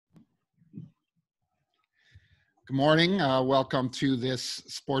Good morning. Welcome to this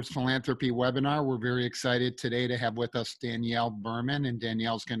Sports Philanthropy webinar. We're very excited today to have with us Danielle Berman, and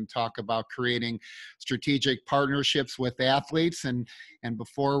Danielle's going to talk about creating strategic partnerships with athletes. And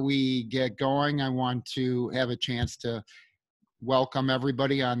before we get going, I want to have a chance to welcome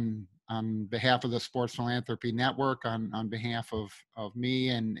everybody on behalf of the Sports Philanthropy Network, on behalf of me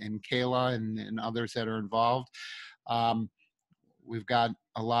and Kayla and others that are involved. We've got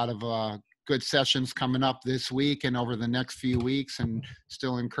a lot of good sessions coming up this week and over the next few weeks, and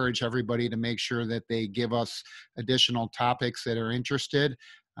still encourage everybody to make sure that they give us additional topics that are interested.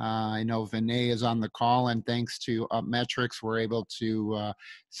 I know Vinay is on the call, and thanks to UpMetrics, we're able to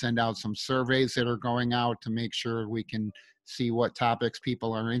send out some surveys that are going out to make sure we can see what topics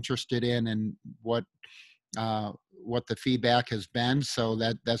people are interested in and what the feedback has been. So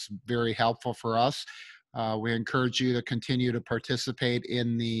that's very helpful for us. We encourage you to continue to participate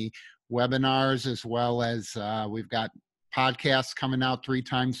in the webinars, as well as we've got podcasts coming out 3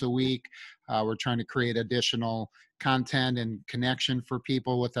 times a week. We're trying to create additional content and connection for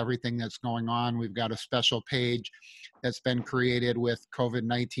people with everything that's going on. We've got a special page that's been created with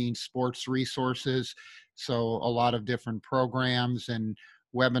COVID-19 sports resources. So a lot of different programs and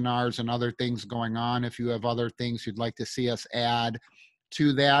webinars and other things going on. If you have other things you'd like to see us add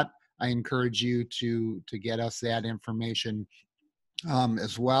to that, I encourage you to get us that information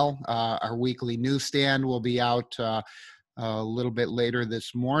as well. Our weekly newsstand will be out a little bit later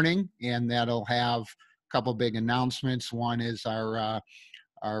this morning, and that'll have a couple big announcements. One is our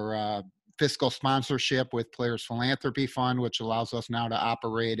fiscal sponsorship with Players Philanthropy Fund, which allows us now to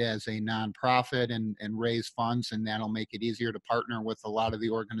operate as a nonprofit and raise funds, and that'll make it easier to partner with a lot of the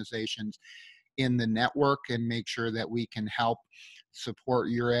organizations in the network and make sure that we can help support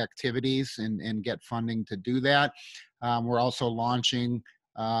your activities and get funding to do that. We're also launching,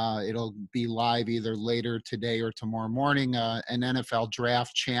 it'll be live either later today or tomorrow morning, an NFL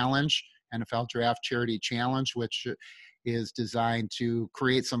Draft Challenge, NFL Draft Charity Challenge, which is designed to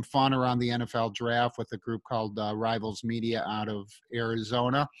create some fun around the NFL Draft with a group called Rivals Media out of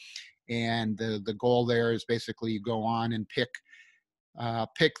Arizona. And the goal there is basically you go on and pick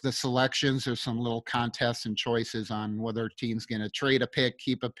the selections. There's some little contests and choices on whether a team's going to trade a pick,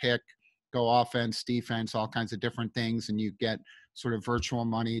 keep a pick, go offense, defense, all kinds of different things, and you get sort of virtual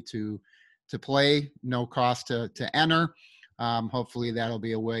money to play, no cost to enter. Hopefully that'll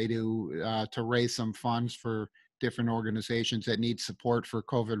be a way to raise some funds for different organizations that need support for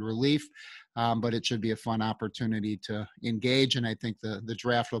COVID relief. But it should be a fun opportunity to engage, and I think the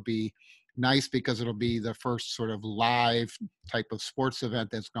draft will be nice because it'll be the first sort of live type of sports event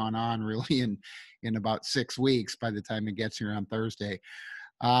that's gone on really in about 6 weeks by the time it gets here on Thursday.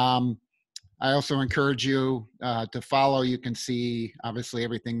 I also encourage you to follow. You can see obviously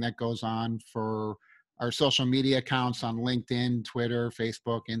everything that goes on for our social media accounts on LinkedIn, Twitter,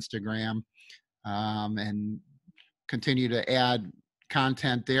 Facebook, Instagram, and continue to add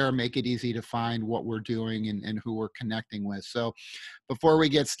content there, make it easy to find what we're doing and who we're connecting with. So before we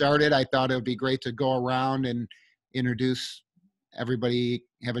get started, I thought it would be great to go around and introduce everybody,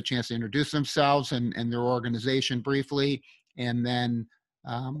 have a chance to introduce themselves and their organization briefly, and then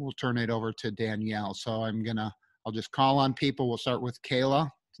we'll turn it over to Danielle. So I'll just call on people. We'll start with Kayla,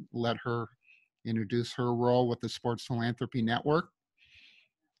 let her introduce her role with the Sports Philanthropy Network.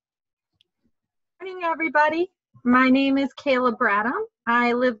 Good morning, everybody. My name is Kayla Bradham.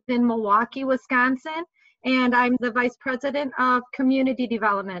 I live in Milwaukee, Wisconsin, and I'm the Vice President of Community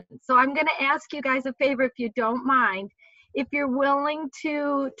Development. So I'm going to ask you guys a favor, if you don't mind, if you're willing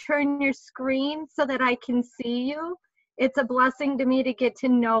to turn your screen so that I can see you. It's a blessing to me to get to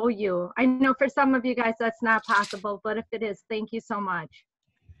know you. I know for some of you guys that's not possible, but if it is, thank you so much.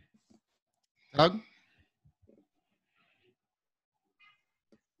 Doug?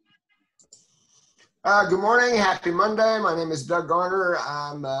 Good morning. Happy Monday. My name is Doug Garner.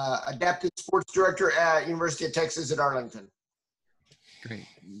 I'm Adaptive Sports Director at University of Texas at Arlington. Great.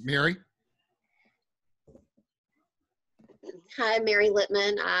 Mary? Hi, Mary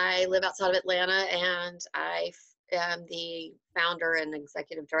Littman. I live outside of Atlanta, and I am the founder and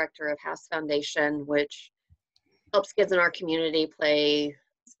executive director of House Foundation, which helps kids in our community play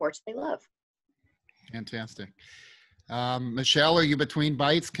sports they love. Fantastic. Michelle, are you between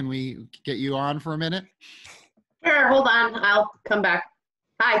bites? Can we get you on for a minute? Sure, hold on. I'll come back.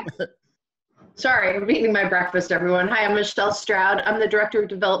 Hi. Sorry, I'm eating my breakfast, everyone. Hi, I'm Michelle Stroud. I'm the Director of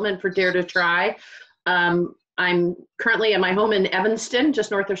Development for Dare to Try. I'm currently at my home in Evanston,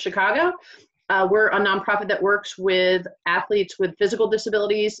 just north of Chicago. We're a nonprofit that works with athletes with physical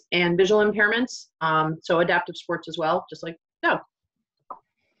disabilities and visual impairments, so adaptive sports as well, just like Doug.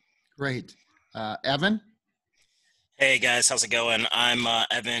 Great. Evan? Hey guys, how's it going? I'm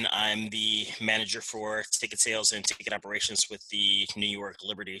Evan. I'm the manager for ticket sales and ticket operations with the New York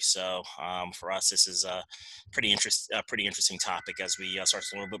Liberty. So for us, this is a pretty interesting topic as we start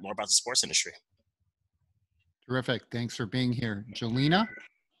to learn a little bit more about the sports industry. Terrific. Thanks for being here. Jelena?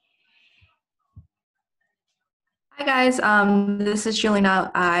 Hi guys, this is Julina.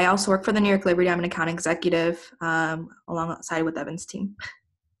 I also work for the New York Liberty. I'm an account executive alongside with Evan's team.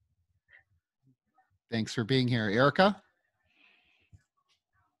 Thanks for being here. Erica?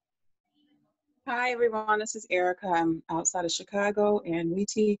 Hi, everyone. This is Erica. I'm outside of Chicago, and we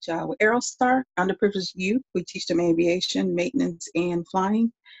teach with Aerostar, underprivileged youth. We teach them aviation, maintenance, and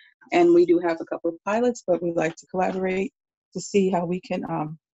flying. And we do have a couple of pilots, but we like to collaborate to see how we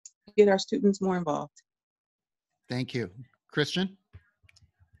can get our students more involved. Thank you. Christian?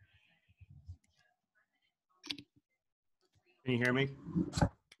 Can you hear me?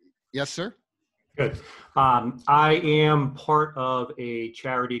 Yes, sir. Good. I am part of a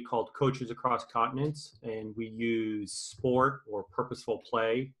charity called Coaches Across Continents, and we use sport or purposeful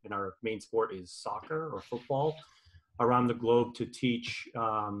play, and our main sport is soccer or football, around the globe to teach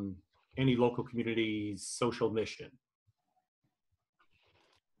any local community's social mission.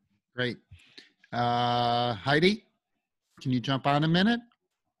 Great. Heidi, can you jump on a minute?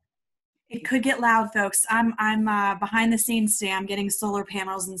 It could get loud, folks. I'm behind the scenes today. I'm getting solar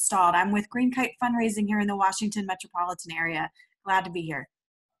panels installed. I'm with Green Kite Fundraising here in the Washington metropolitan area. Glad to be here.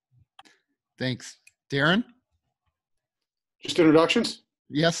 Thanks. Darren? Just introductions?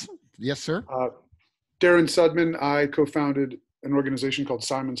 Yes. Yes, sir. Darren Sudman. I co-founded an organization called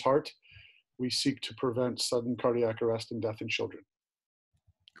Simon's Heart. We seek to prevent sudden cardiac arrest and death in children,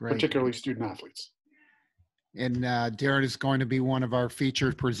 Great. particularly student athletes. And Darren is going to be one of our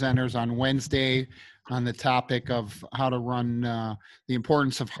featured presenters on Wednesday on the topic of how to run the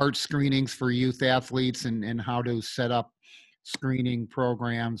importance of heart screenings for youth athletes and how to set up screening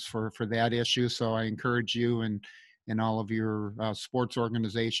programs for that issue. So I encourage you and all of your sports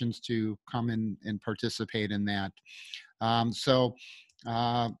organizations to come in and participate in that. So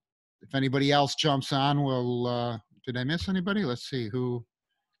if anybody else jumps on, did I miss anybody? Let's see who.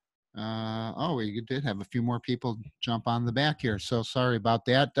 Oh, we did have a few more people jump on the back here. So sorry about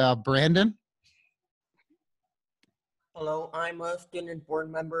that. Brandon? Hello, I'm a student board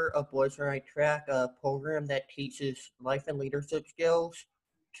member of Boys Are Right Track, a program that teaches life and leadership skills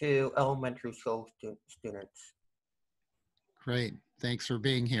to elementary school students. Great. Thanks for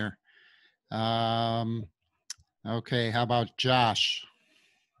being here. Okay, how about Josh?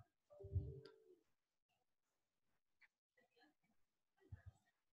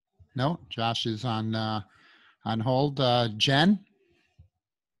 No, Josh is on hold. Jen?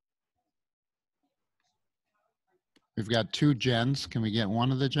 We've got two Jens. Can we get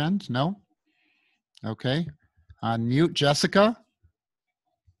one of the Jens? No? Okay. On mute, Jessica?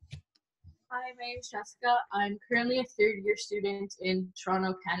 Hi, my name is Jessica. I'm currently a third-year student in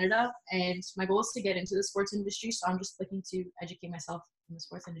Toronto, Canada, and my goal is to get into the sports industry, so I'm just looking to educate myself in the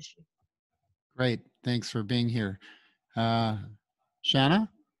sports industry. Great. Thanks for being here. Shanna?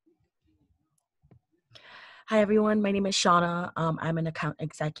 Hi, everyone. My name is Shauna. I'm an account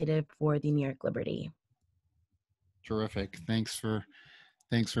executive for the New York Liberty. Terrific. Thanks for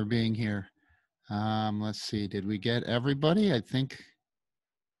being here. Let's see. Did we get everybody? I think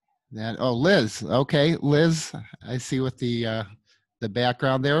that. Oh, Liz. Okay, Liz. I see with the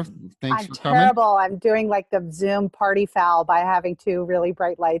background there. Thanks for coming. I'm terrible. I'm doing like the Zoom party foul by having two really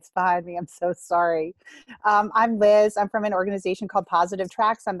bright lights behind me. I'm so sorry. I'm Liz. I'm from an organization called Positive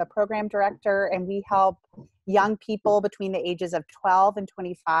Tracks. I'm the program director, and we help young people between the ages of 12 and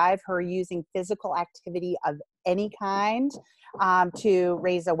 25 who are using physical activity of any kind to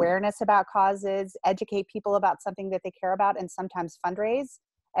raise awareness about causes, educate people about something that they care about, and sometimes fundraise.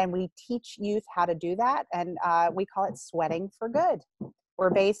 And we teach youth how to do that, and we call it Sweating for Good.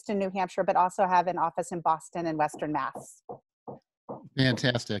 We're based in New Hampshire, but also have an office in Boston and Western Mass.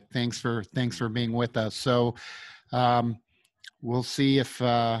 Fantastic. Thanks for being with us. So we'll see if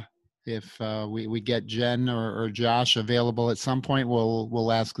we get Jen or Josh available at some point.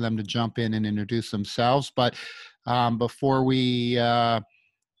 We'll ask them to jump in and introduce themselves. But before we, I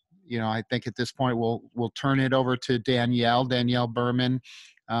think at this point we'll turn it over to Danielle Berman.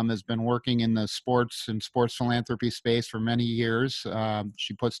 Has been working in the sports and sports philanthropy space for many years.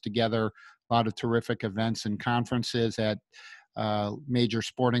 She puts together a lot of terrific events and conferences at major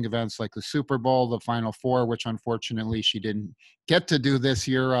sporting events like the Super Bowl, the Final Four, which unfortunately she didn't get to do this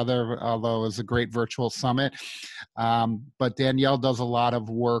year, although it was a great virtual summit. But Danielle does a lot of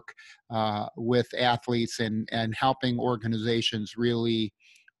work with athletes and helping organizations really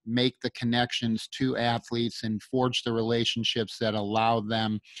make the connections to athletes and forge the relationships that allow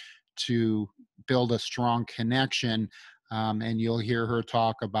them to build a strong connection. And you'll hear her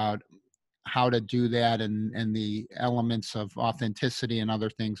talk about how to do that and the elements of authenticity and other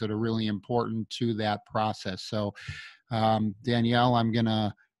things that are really important to that process. So Danielle, I'm going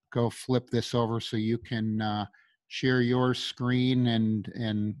to go flip this over so you can share your screen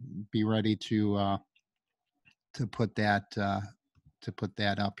and be ready to put that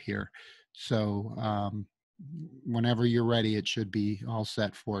up here. So whenever you're ready, it should be all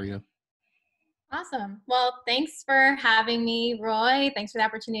set for you. Awesome. Well, thanks for having me, Roy. Thanks for the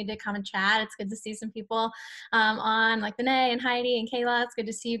opportunity to come and chat. It's good to see some people on, like Vinay and Heidi and Kayla. It's good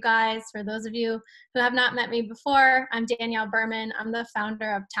to see you guys. For those of you who have not met me before, I'm Danielle Berman. I'm the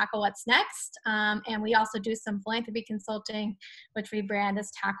founder of Tackle What's Next. And we also do some philanthropy consulting, which we brand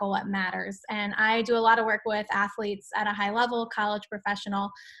as Tackle What Matters. And I do a lot of work with athletes at a high level, college, professional,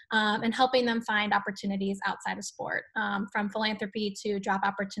 and helping them find opportunities outside of sport, from philanthropy to job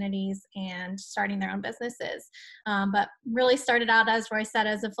opportunities and starting their own businesses. But really started out, as Roy said,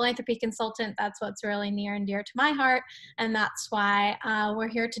 as a philanthropy consultant. That's what's really near and dear to my heart. And that's why we're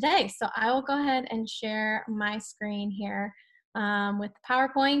here today. So I will go ahead and share my screen here with the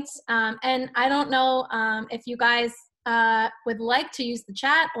PowerPoint. And I don't know if you guys would like to use the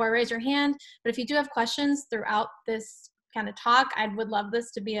chat or raise your hand, but if you do have questions throughout this kind of talk, I would love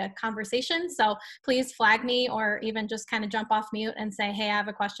this to be a conversation. So please flag me or even just kind of jump off mute and say, hey, I have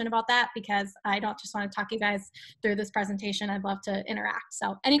a question about that, because I don't just want to talk you guys through this presentation. I'd love to interact.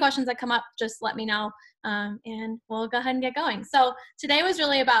 So any questions that come up, just let me know and we'll go ahead and get going. So today was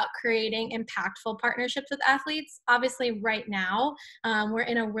really about creating impactful partnerships with athletes. Obviously right now, we're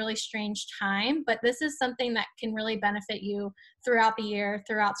in a really strange time, but this is something that can really benefit you throughout the year,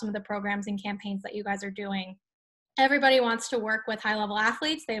 throughout some of the programs and campaigns that you guys are doing. Everybody wants to work with high-level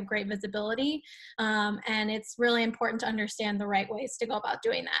athletes. They have great visibility, and it's really important to understand the right ways to go about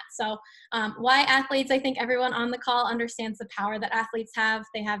doing that. So why athletes? I think everyone on the call understands the power that athletes have.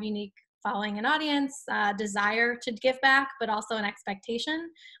 They have unique following an audience, desire to give back, but also an expectation.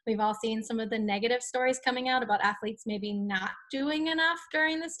 We've all seen some of the negative stories coming out about athletes maybe not doing enough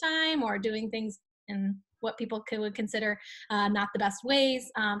during this time or doing things in what people would consider not the best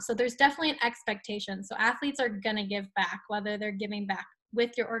ways. So there's definitely an expectation. So athletes are gonna give back, whether they're giving back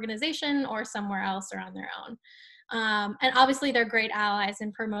with your organization or somewhere else or on their own. And obviously they're great allies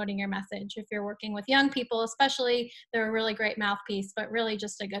in promoting your message. If you're working with young people especially, they're a really great mouthpiece, but really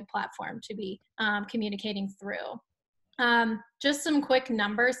just a good platform to be communicating through. Just some quick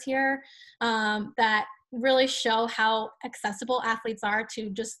numbers here that really show how accessible athletes are to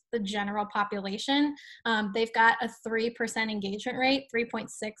just the general population. They've got a 3% engagement rate, 3.6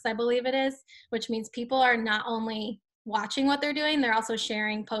 I believe it is, which means people are not only watching what they're doing, they're also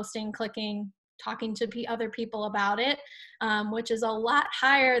sharing, posting, clicking, talking to other people about it, which is a lot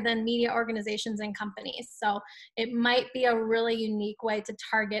higher than media organizations and companies. So it might be a really unique way to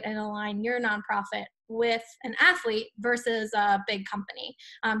target and align your nonprofit with an athlete versus a big company,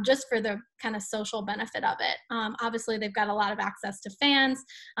 just for the kind of social benefit of it. Obviously, they've got a lot of access to fans,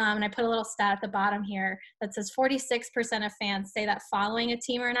 and I put a little stat at the bottom here that says 46% of fans say that following a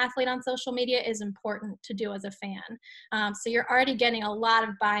team or an athlete on social media is important to do as a fan. So you're already getting a lot of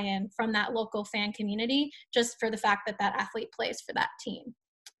buy-in from that local fan community just for the fact that that athlete plays for that team.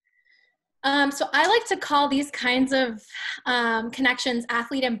 So I like to call these kinds of connections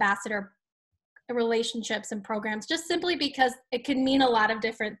athlete ambassador relationships and programs, just simply because it can mean a lot of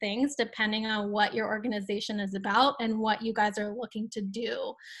different things depending on what your organization is about and what you guys are looking to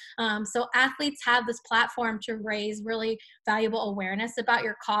do. So athletes have this platform to raise really valuable awareness about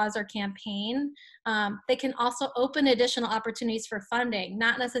your cause or campaign. They can also open additional opportunities for funding,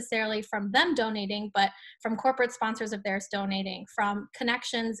 not necessarily from them donating, but from corporate sponsors of theirs donating, from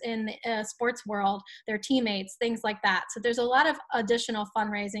connections in the sports world, their teammates, things like that. So there's a lot of additional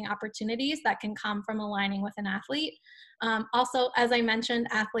fundraising opportunities that can come from aligning with an athlete. Also, as I mentioned,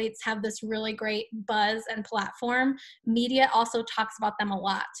 athletes have this really great buzz and platform. Media also talks about them a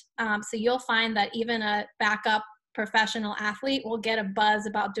lot. So you'll find that even a backup professional athlete will get a buzz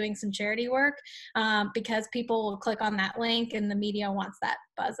about doing some charity work because people will click on that link and the media wants that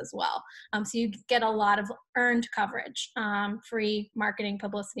buzz as well. So you get a lot of earned coverage, free marketing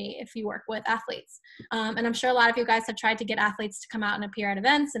publicity if you work with athletes. And I'm sure a lot of you guys have tried to get athletes to come out and appear at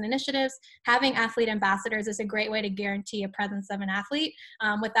events and initiatives. Having athlete ambassadors is a great way to guarantee a presence of an athlete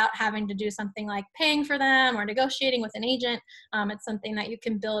without having to do something like paying for them or negotiating with an agent. It's something that you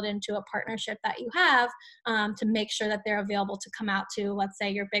can build into a partnership that you have to make sure that they're available to come out to, let's say,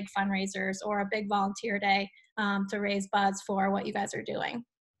 your big fundraisers or a big volunteer day to raise buzz for what you guys are doing.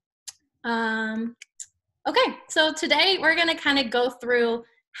 Okay, so today we're going to kind of go through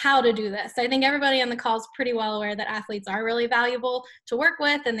how to do this. I think everybody on the call is pretty well aware that athletes are really valuable to work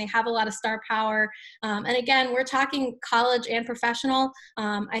with and they have a lot of star power. And again, we're talking college and professional.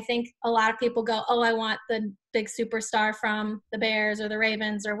 I think a lot of people go, oh, I want the big superstar from the Bears or the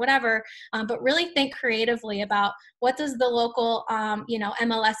Ravens or whatever, but really think creatively about what does the local,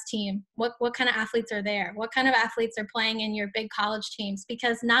 MLS team, what kind of athletes are there? What kind of athletes are playing in your big college teams?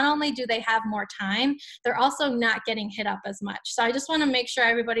 Because not only do they have more time, they're also not getting hit up as much. So I just want to make sure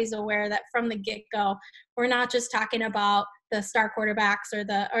everybody's aware that from the get-go, we're not just talking about the star quarterbacks or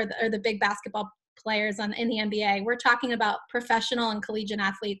the big basketball players in the NBA. We're talking about professional and collegiate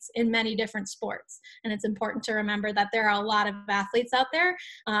athletes in many different sports. And it's important to remember that there are a lot of athletes out there,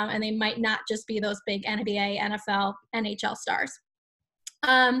 and they might not just be those big NBA, NFL, NHL stars.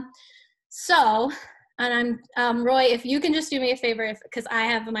 And I'm Roy, if you can just do me a favor, because I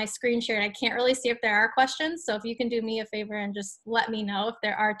have my screen shared, I can't really see if there are questions. So if you can do me a favor and just let me know if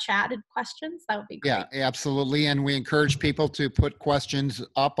there are chatted questions, that would be great. Yeah, absolutely. And we encourage people to put questions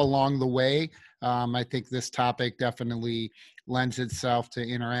up along the way. I think this topic definitely lends itself to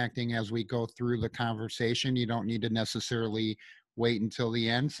interacting as we go through the conversation. You don't need to necessarily wait until the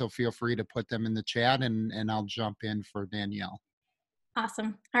end. So feel free to put them in the chat and I'll jump in for Danielle.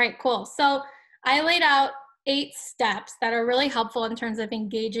 Awesome. All right, cool. So I laid out 8 steps that are really helpful in terms of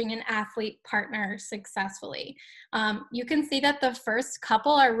engaging an athlete partner successfully. You can see that the first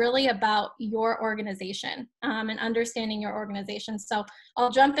couple are really about your organization and understanding your organization. So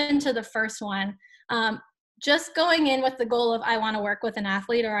I'll jump into the first one. Just going in with the goal of I want to work with an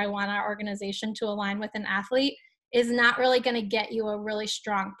athlete or I want our organization to align with an athlete is not really going to get you a really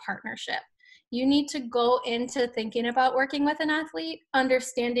strong partnership. You need to go into thinking about working with an athlete,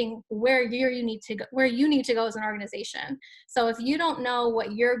 understanding where you need to go as an organization. So if you don't know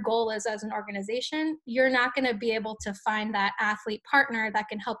what your goal is as an organization, you're not going to be able to find that athlete partner that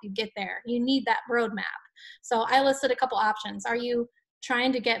can help you get there. You need that roadmap. So I listed a couple options. Are you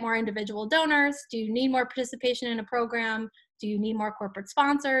trying to get more individual donors? Do you need more participation in a program? Do you need more corporate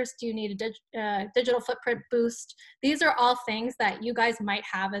sponsors? Do you need a digital footprint boost? These are all things that you guys might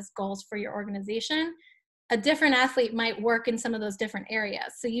have as goals for your organization. A different athlete might work in some of those different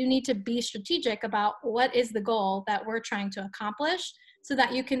areas. So you need to be strategic about what is the goal that we're trying to accomplish so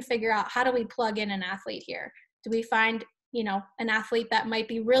that you can figure out how do we plug in an athlete here? Do we find an athlete that might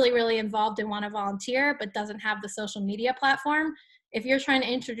be really, really involved and want to volunteer but doesn't have the social media platform? If you're trying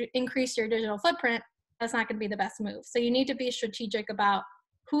to increase your digital footprint, that's not going to be the best move. So you need to be strategic about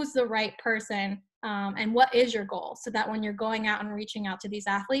who's the right person and what is your goal so that when you're going out and reaching out to these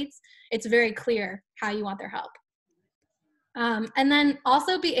athletes, it's very clear how you want their help. And then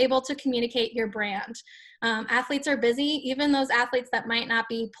also be able to communicate your brand. Athletes are busy, even those athletes that might not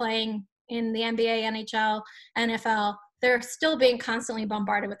be playing in the NBA, NHL, NFL, they're still being constantly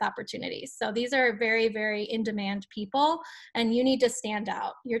bombarded with opportunities. So these are very, very in-demand people, and you need to stand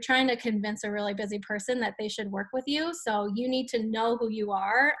out. You're trying to convince a really busy person that they should work with you, so you need to know who you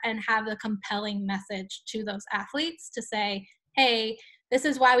are and have a compelling message to those athletes to say, hey, this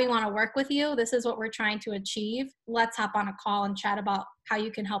is why we want to work with you. This is what we're trying to achieve. Let's hop on a call and chat about how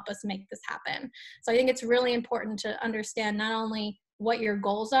you can help us make this happen. So I think it's really important to understand not only what your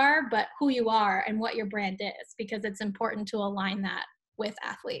goals are, but who you are and what your brand is, because it's important to align that with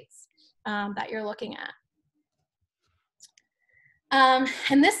athletes that you're looking at.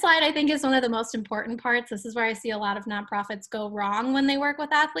 And this slide, I think, is one of the most important parts. This is where I see a lot of nonprofits go wrong when they work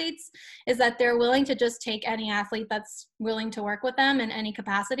with athletes, is that they're willing to just take any athlete that's willing to work with them in any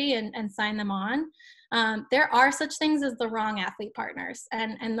capacity and sign them on. There are such things as the wrong athlete partners.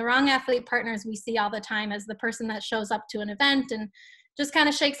 And the wrong athlete partners we see all the time as the person that shows up to an event and just kind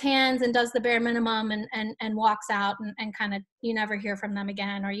of shakes hands and does the bare minimum and walks out and kind of you never hear from them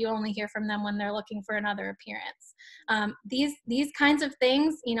again, or you only hear from them when they're looking for another appearance. These kinds of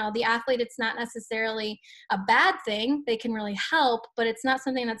things, the athlete, it's not necessarily a bad thing. They can really help, but it's not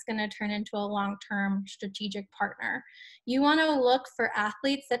something that's going to turn into a long-term strategic partner. You want to look for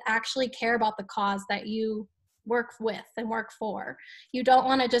athletes that actually care about the cause that you work with and work for. You don't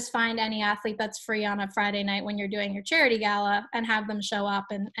want to just find any athlete that's free on a Friday night when you're doing your charity gala and have them show up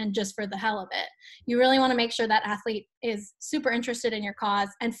and just for the hell of it. You really want to make sure that athlete is super interested in your cause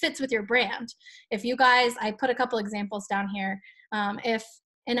and fits with your brand. If you guys, I put a couple examples down here. If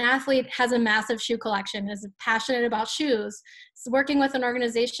an athlete has a massive shoe collection, is passionate about shoes, so working with an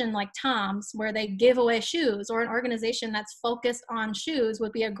organization like Tom's where they give away shoes, or an organization that's focused on shoes,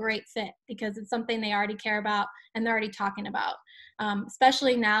 would be a great fit because it's something they already care about and they're already talking about.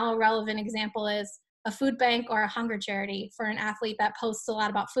 Especially now, a relevant example is a food bank or a hunger charity for an athlete that posts a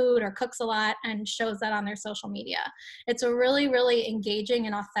lot about food or cooks a lot and shows that on their social media. It's a really, really engaging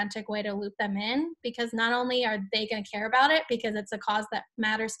and authentic way to loop them in, because not only are they going to care about it because it's a cause that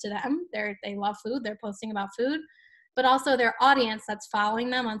matters to them, they love food, they're posting about food, but also their audience that's following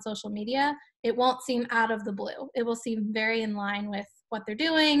them on social media, it won't seem out of the blue. It will seem very in line with what they're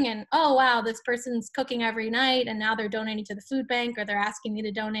doing, and oh wow, this person's cooking every night and now they're donating to the food bank, or they're asking me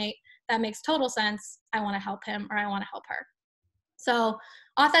to donate. That makes total sense. I want to help him, or I want to help her. So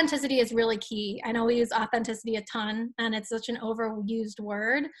authenticity is really key. I know we use authenticity a ton and it's such an overused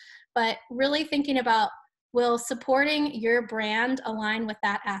word, but really thinking about, will supporting your brand align with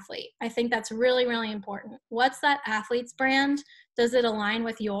that athlete? I think that's really, really important. What's that athlete's brand? Does it align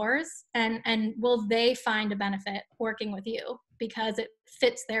with yours? And will they find a benefit working with you because it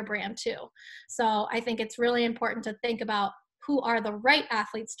fits their brand too? So I think it's really important to think about who are the right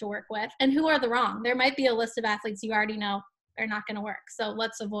athletes to work with and who are the wrong. There might be a list of athletes you already know they're not going to work, so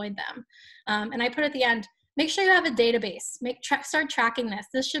let's avoid them. And I put at the end, make sure you have a database. Start tracking this.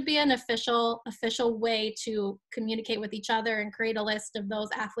 This should be an official way to communicate with each other and create a list of those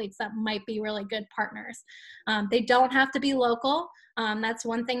athletes that might be really good partners. They don't have to be local. That's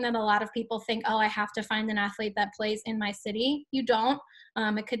one thing that a lot of people think, oh, I have to find an athlete that plays in my city. You don't.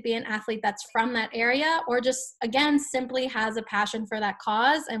 It could be an athlete that's from that area, or just, again, simply has a passion for that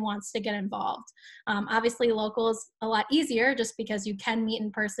cause and wants to get involved. Obviously, local is a lot easier just because you can meet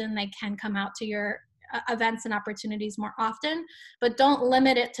in person. They can come out to your events and opportunities more often, but don't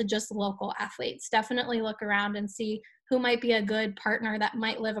limit it to just local athletes. Definitely look around and see who might be a good partner that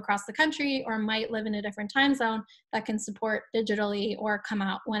might live across the country or might live in a different time zone that can support digitally or come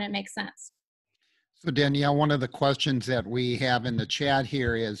out when it makes sense. So Danielle, one of the questions that we have in the chat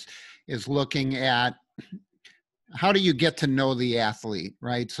here is looking at, how do you get to know the athlete,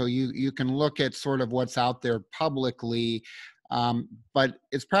 right? So you can look at sort of what's out there publicly, but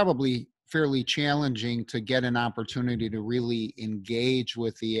it's probably fairly challenging to get an opportunity to really engage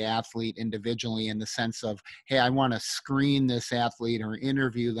with the athlete individually, in the sense of, hey, I want to screen this athlete or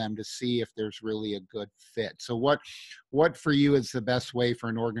interview them to see if there's really a good fit. So what for you is the best way for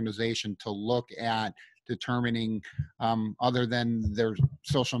an organization to look at determining, other than their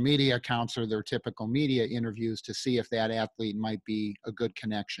social media accounts or their typical media interviews, to see if that athlete might be a good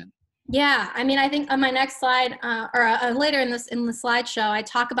connection? Yeah, I mean, I think on my next slide, later in the slideshow, I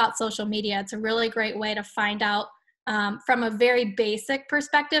talk about social media. It's a really great way to find out from a very basic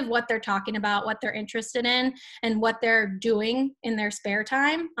perspective what they're talking about, what they're interested in, and what they're doing in their spare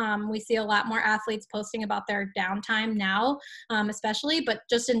time. We see a lot more athletes posting about their downtime now, especially, but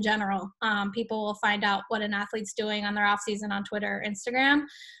just in general, people will find out what an athlete's doing on their off season on Twitter, Instagram.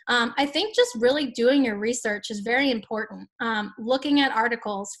 I think just really doing your research is very important. Looking at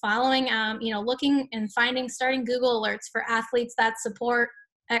articles, following, looking and starting Google alerts for athletes that support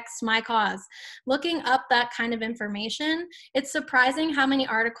X my cause, looking up that kind of information. It's surprising how many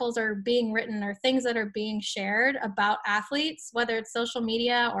articles are being written or things that are being shared about athletes, whether it's social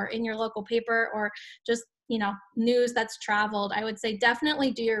media or in your local paper or just news that's traveled. I would say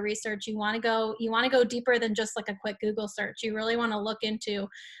definitely do your research. You want to go deeper than just like a quick Google search. You really want to look into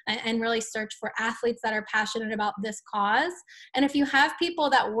and really search for athletes that are passionate about this cause. And if you have people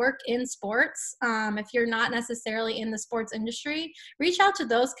that work in sports, if you're not necessarily in the sports industry, reach out to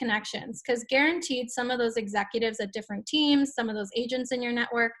those connections, because guaranteed some of those executives at different teams, some of those agents in your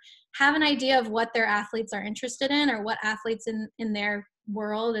network have an idea of what their athletes are interested in, or what athletes in their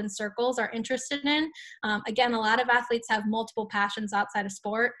world and circles are interested in. Again, a lot of athletes have multiple passions outside of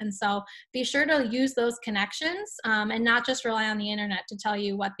sport, and so be sure to use those connections and not just rely on the internet to tell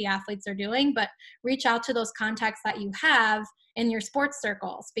you what the athletes are doing, but reach out to those contacts that you have in your sports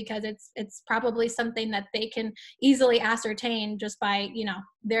circles, because it's probably something that they can easily ascertain just by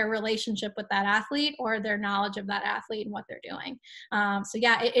their relationship with that athlete or their knowledge of that athlete and what they're doing. So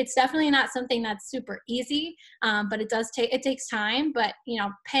yeah, it's definitely not something that's super easy, but it takes time. But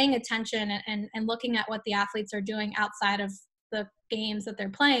paying attention and looking at what the athletes are doing outside of the games that they're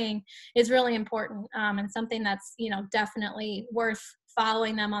playing is really important, and something that's definitely worth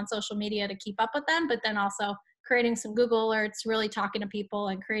following them on social media to keep up with them, but then also creating some Google alerts, really talking to people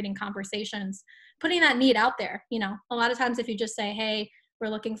and creating conversations, putting that need out there. A lot of times if you just say, hey, we're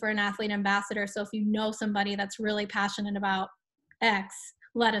looking for an athlete ambassador, so if you know somebody that's really passionate about X,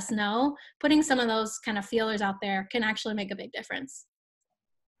 let us know. Putting some of those kind of feelers out there can actually make a big difference.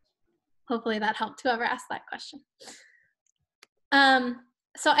 Hopefully that helped whoever asked that question.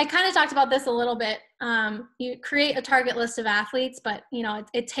 So I kind of talked about this a little bit. You create a target list of athletes, but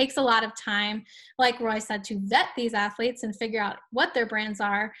it takes a lot of time, like Roy said, to vet these athletes and figure out what their brands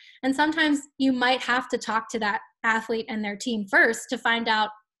are. And sometimes you might have to talk to that athlete and their team first to find out,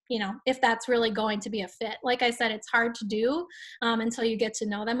 if that's really going to be a fit. Like I said, it's hard to do until you get to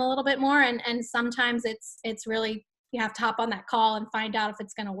know them a little bit more. And sometimes it's really, you have to hop on that call and find out if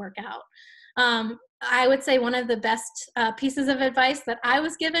it's going to work out. I would say one of the best pieces of advice that I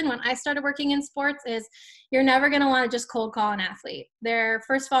was given when I started working in sports is you're never going to want to just cold call an athlete. They're,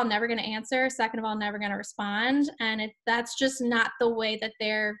 first of all, never going to answer. Second of all, never going to respond. And that's just not the way that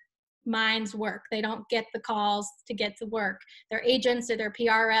their minds work. They don't get the calls to get to work. Their agents or their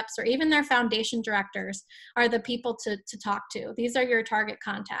PR reps or even their foundation directors are the people to talk to. These are your target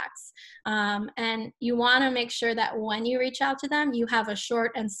contacts. And you want to make sure that when you reach out to them, you have a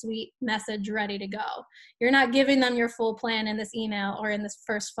short and sweet message ready to go. You're not giving them your full plan in this email or in this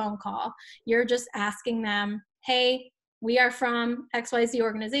first phone call. You're just asking them, hey, we are from XYZ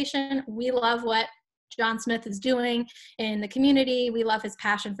organization. We love what John Smith is doing in the community. We love his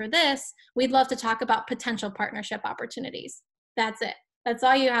passion for this. We'd love to talk about potential partnership opportunities. That's it. That's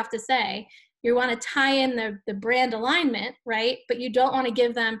all you have to say. You want to tie in the brand alignment, right? But you don't want to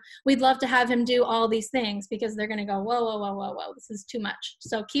give them, we'd love to have him do all these things, because they're going to go, whoa, whoa, whoa, whoa, whoa, this is too much.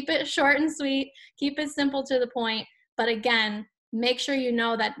 So keep it short and sweet, keep it simple to the point. But again, make sure you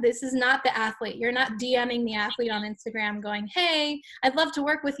know that this is not the athlete. You're not DMing the athlete on Instagram going, hey, I'd love to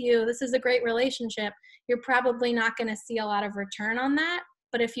work with you. This is a great relationship. You're probably not going to see a lot of return on that.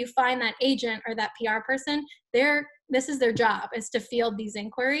 But if you find that agent or that PR person, this is their job, is to field these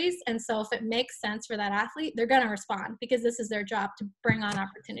inquiries. And so if it makes sense for that athlete, they're going to respond, because this is their job to bring on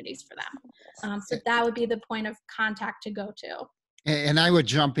opportunities for them. So that would be the point of contact to go to. And I would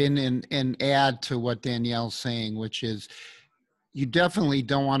jump in and add to what Danielle's saying, which is, you definitely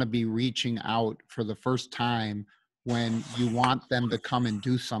don't want to be reaching out for the first time when you want them to come and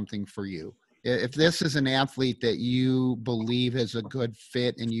do something for you. If this is an athlete that you believe is a good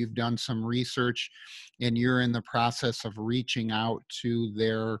fit and you've done some research and you're in the process of reaching out to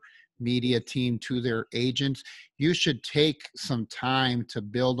their media team, to their agents, you should take some time to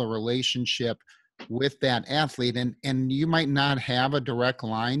build a relationship with that athlete. And you might not have a direct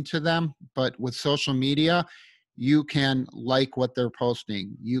line to them, but with social media, you can like what they're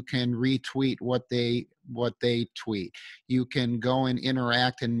posting. You can retweet what they tweet. You can go and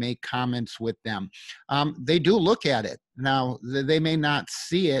interact and make comments with them. They do look at it. Now, they may not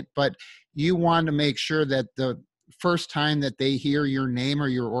see it, but you want to make sure that the first time that they hear your name or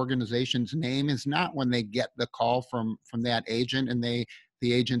your organization's name is not when they get the call from that agent and the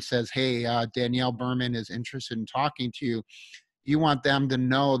agent says, hey, Danielle Berman is interested in talking to you. You want them to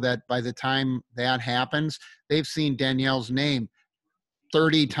know that by the time that happens, they've seen Danielle's name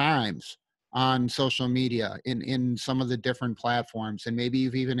 30 times on social media in some of the different platforms. And maybe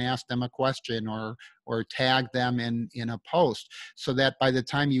you've even asked them a question or tagged them in a post, so that by the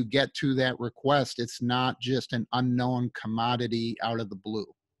time you get to that request, it's not just an unknown commodity out of the blue.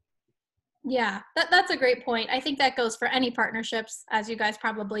 Yeah, that's a great point. I think that goes for any partnerships, as you guys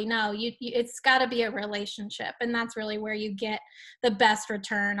probably know. It's got to be a relationship, and that's really where you get the best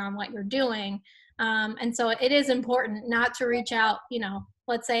return on what you're doing. And so it is important not to reach out,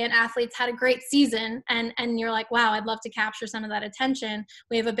 let's say an athlete's had a great season and you're like, wow, I'd love to capture some of that attention.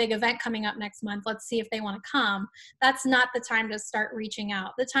 We have a big event coming up next month. Let's see if they want to come. That's not the time to start reaching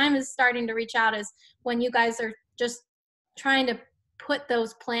out. The time is starting to reach out is when you guys are just trying to put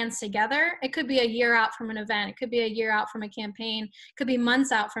those plans together. It could be a year out from an event. It could be a year out from a campaign. It could be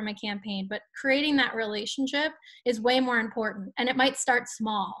months out from a campaign. But creating that relationship is way more important. And it might start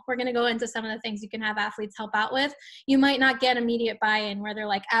small. We're going to go into some of the things you can have athletes help out with. You might not get immediate buy-in where they're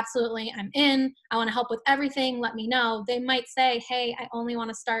like, absolutely, I'm in. I want to help with everything. Let me know. They might say, hey, I only want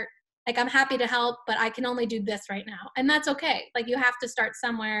to start, like, I'm happy to help, but I can only do this right now. And that's okay. Like, you have to start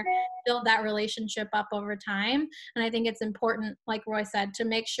somewhere, build that relationship up over time. And I think it's important, like Roy said, to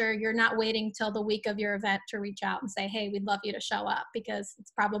make sure you're not waiting till the week of your event to reach out and say, hey, we'd love you to show up, because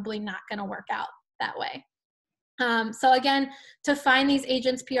it's probably not going to work out that way. So again, to find these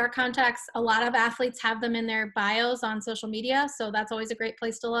agents' PR contacts, a lot of athletes have them in their bios on social media. So that's always a great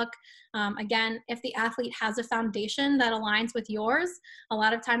place to look. Again, if the athlete has a foundation that aligns with yours, a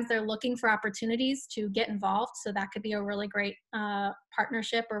lot of times they're looking for opportunities to get involved. So that could be a really great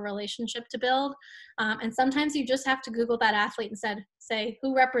partnership or relationship to build. And sometimes you just have to Google that athlete and say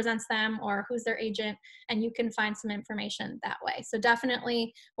who represents them or who's their agent, and you can find some information that way. So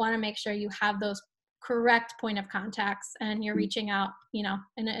definitely want to make sure you have those correct point of contacts and you're reaching out, in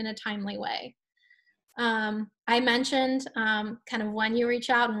a timely way. I mentioned kind of when you reach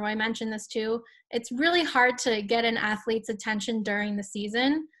out, and Roy mentioned this too, it's really hard to get an athlete's attention during the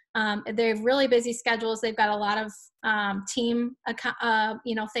season. They have really busy schedules. They've got a lot of team,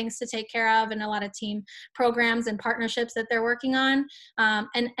 things to take care of, and a lot of team programs and partnerships that they're working on.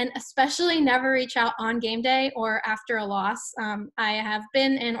 And especially never reach out on game day or after a loss. I have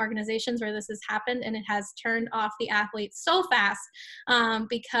been in organizations where this has happened, and it has turned off the athletes so fast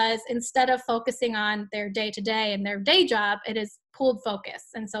because instead of focusing on their day-to-day and their day job, it is pulled focus.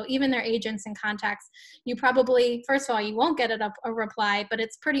 And so even their agents and contacts, you probably, first of all, you won't get a reply, but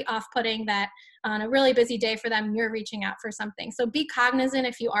it's pretty off-putting that on a really busy day for them, you're reaching out for something. So be cognizant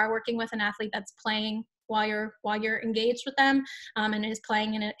if you are working with an athlete that's playing while you're engaged with them and is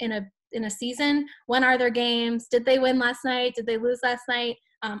playing in a season. When are their games? Did they win last night? Did they lose last night?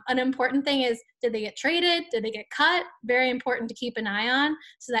 An important thing is, did they get traded? Did they get cut? Very important to keep an eye on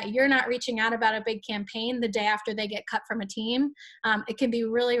so that you're not reaching out about a big campaign the day after they get cut from a team. It can be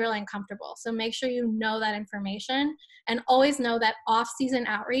really, really uncomfortable. So make sure you know that information, and always know that off-season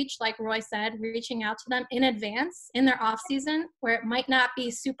outreach, like Roy said, reaching out to them in advance in their off-season where it might not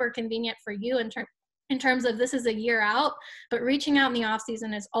be super convenient for you in terms of this is a year out, but reaching out in the off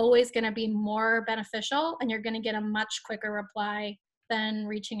season is always going to be more beneficial, and you're going to get a much quicker reply than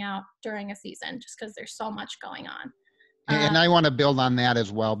reaching out during a season, just because there's so much going on. And I want to build on that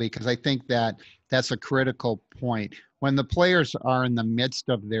as well, because I think that that's a critical point. When the players are in the midst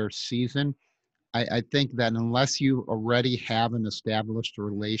of their season, I think that unless you already have an established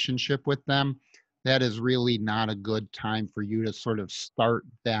relationship with them, that is really not a good time for you to sort of start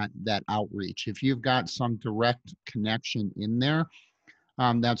that outreach. If you've got some direct connection in there,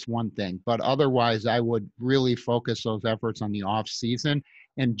 that's one thing. But otherwise, I would really focus those efforts on the off season.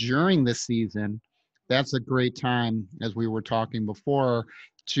 And during the season, that's a great time, as we were talking before,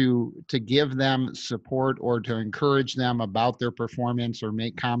 to give them support or to encourage them about their performance, or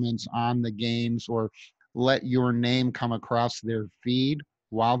make comments on the games, or let your name come across their feed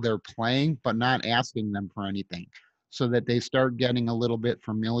while they're playing, but not asking them for anything, so that they start getting a little bit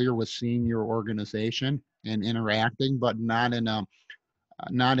familiar with seeing your organization and interacting, but not in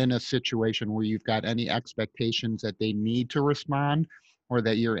a situation where you've got any expectations that they need to respond, or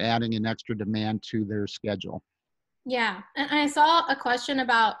that you're adding an extra demand to their schedule. Yeah, and I saw a question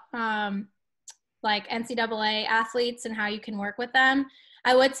about like NCAA athletes and how you can work with them.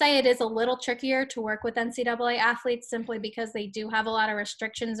 I would say it is a little trickier to work with NCAA athletes simply because they do have a lot of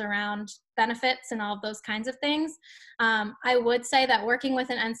restrictions around benefits and all of those kinds of things. I would say that working with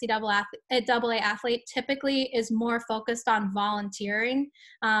an NCAA athlete typically is more focused on volunteering.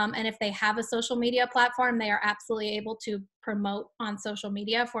 And if they have a social media platform, they are absolutely able to promote on social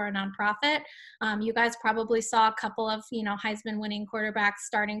media for a nonprofit. You guys probably saw a couple of, Heisman winning quarterbacks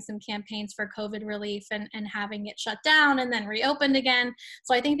starting some campaigns for COVID relief and having it shut down and then reopened again.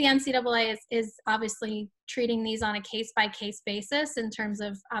 So I think the NCAA is obviously treating these on a case-by-case basis in terms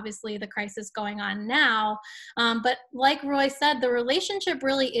of obviously the crisis going on now. But like Roy said, the relationship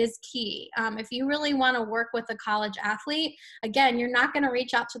really is key. If you really want to work with a college athlete, again, you're not going to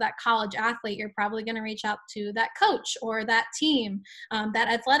reach out to that college athlete. You're probably going to reach out to that coach or that team, that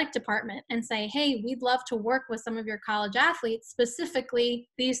athletic department, and say, hey, we'd love to work with some of your college athletes, specifically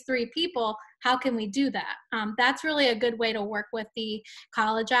these 3 people. How can we do that? That's really a good way to work with the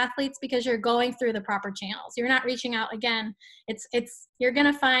college athletes, because you're going through the proper channels. You're not reaching out again. You're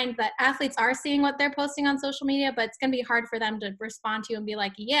going to find that athletes are seeing what they're posting on social media, but it's going to be hard for them to respond to you and be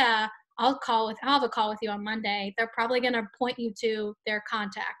like, yeah, I'll have a call with you on Monday. They're probably going to point you to their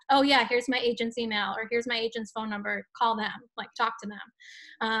contact. Oh yeah, here's my agent's email, or here's my agent's phone number. Call them, talk to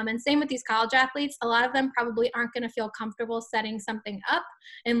them. And same with these college athletes. A lot of them probably aren't going to feel comfortable setting something up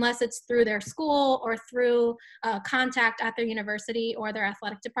unless it's through their school or through a contact at their university or their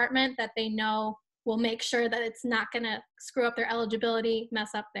athletic department that they know will make sure that it's not going to screw up their eligibility,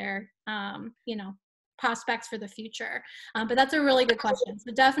 mess up their, prospects for the future. But that's a really good question.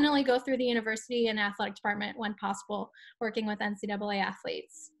 So definitely go through the university and athletic department when possible, working with NCAA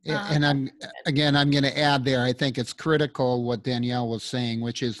athletes. And I'm going to add there, I think it's critical what Danielle was saying,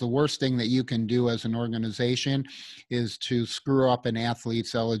 which is the worst thing that you can do as an organization is to screw up an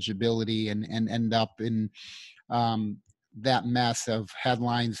athlete's eligibility and end up in that mess of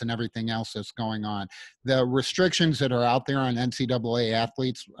headlines and everything else that's going on. The restrictions that are out there on NCAA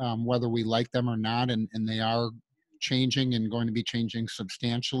athletes, whether we like them or not, and they are changing and going to be changing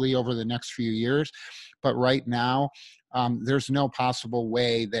substantially over the next few years. But right now, there's no possible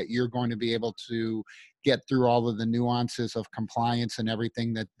way that you're going to be able to get through all of the nuances of compliance and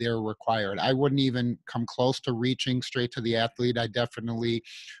everything that they're required. I wouldn't even come close to reaching straight to the athlete. I definitely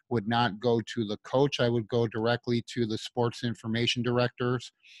would not go to the coach. I would go directly to the sports information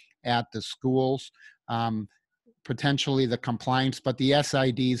directors at the schools. Potentially the compliance, but the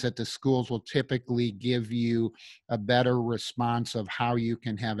SIDs at the schools will typically give you a better response of how you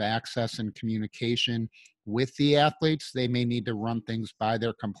can have access and communication with the athletes. They may need to run things by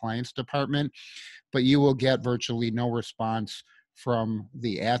their compliance department, but you will get virtually no response from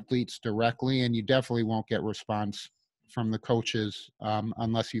the athletes directly, and you definitely won't get response from the coaches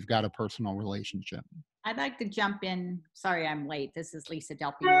unless you've got a personal relationship. I'd like to jump in. Sorry, I'm late. This is Lisa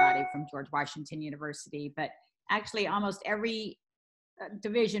Del Pinerati from George Washington University, but actually almost every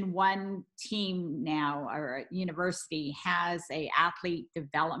Division I team now or university has a athlete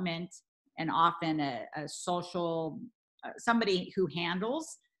development and often a social, somebody who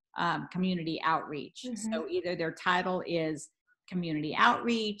handles community outreach. So either their title is community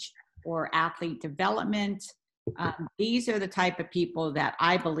outreach or athlete development. These are the type of people that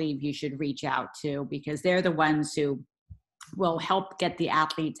I believe you should reach out to, because they're the ones who will help get the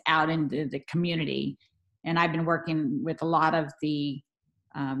athletes out into the community. And I've been working with a lot of these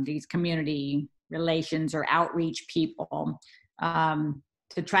community relations or outreach people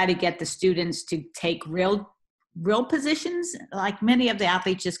to try to get the students to take real positions. Like many of the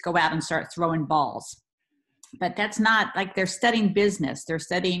athletes just go out and start throwing balls, but that's not like they're studying business. They're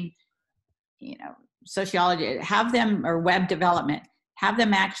studying, sociology. Have them, or web development, have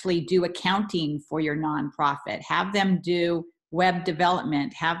them actually do accounting for your nonprofit. Have them do web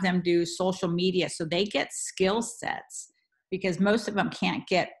development, have them do social media, so they get skill sets, because most of them can't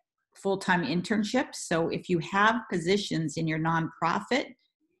get full-time internships. So if you have positions in your nonprofit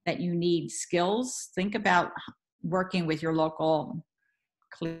that you need skills, think about working with your local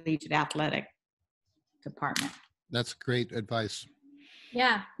collegiate athletic department. That's great advice.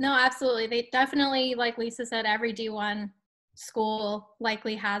 Yeah, no, absolutely. They definitely, like Lisa said, every D1 school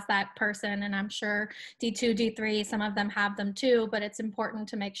likely has that person, and I'm sure D2, D3, some of them have them too, but it's important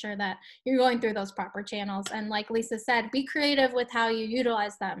to make sure that you're going through those proper channels. And like Lisa said, be creative with how you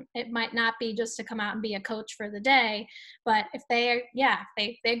utilize them. It might not be just to come out and be a coach for the day, but if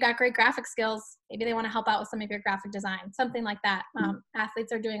they've got great graphic skills, maybe they want to help out with some of your graphic design, something like that.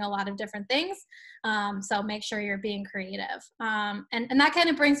 Athletes are doing a lot of different things, so make sure you're being creative. And that kind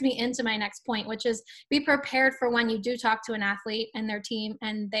of brings me into my next point, which is be prepared for when you do talk to an athlete and their team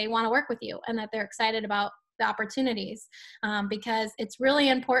and they want to work with you and that they're excited about the opportunities, because it's really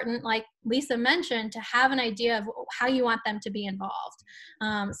important, like Lisa mentioned, to have an idea of how you want them to be involved.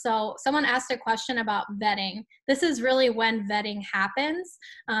 So someone asked a question about vetting. This is really when vetting happens.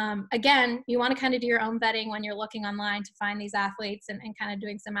 Again, you want to kind of do your own vetting when you're looking online to find these athletes and kind of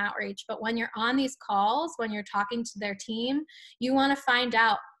doing some outreach. But when you're on these calls, when you're talking to their team, you want to find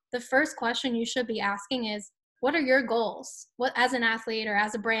out, the first question you should be asking is, what are your goals? What, as an athlete or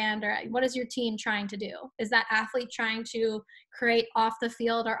as a brand, or what is your team trying to do? Is that athlete trying to create off the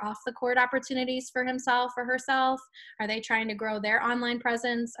field or off the court opportunities for himself or herself? Are they trying to grow their online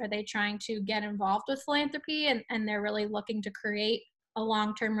presence? Are they trying to get involved with philanthropy and they're really looking to create a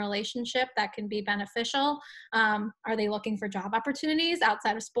long-term relationship that can be beneficial? Are they looking for job opportunities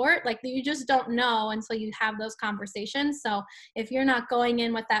outside of sport? Like, you just don't know until you have those conversations. So if you're not going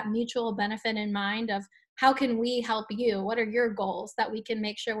in with that mutual benefit in mind of, how can we help you? What are your goals that we can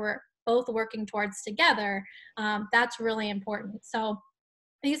make sure we're both working towards together? That's really important. So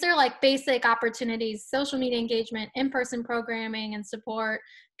these are like basic opportunities: social media engagement, in-person programming and support,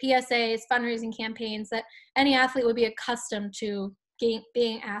 PSAs, fundraising campaigns that any athlete would be accustomed to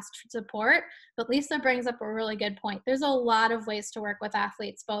being asked for support. But Lisa brings up a really good point. There's a lot of ways to work with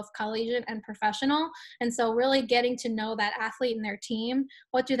athletes, both collegiate and professional. And so really getting to know that athlete and their team,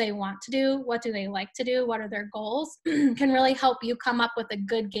 what do they want to do? What do they like to do? What are their goals? Can really help you come up with a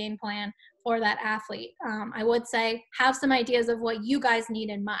good game plan for that athlete. I would say have some ideas of what you guys need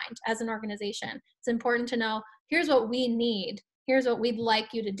in mind as an organization. It's important to know, here's what we need. Here's what we'd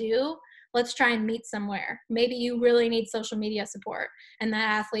like you to do. Let's try and meet somewhere. Maybe you really need social media support and that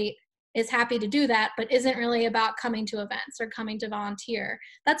athlete is happy to do that, but isn't really about coming to events or coming to volunteer.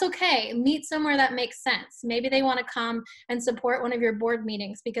 That's okay. Meet somewhere that makes sense. Maybe they want to come and support one of your board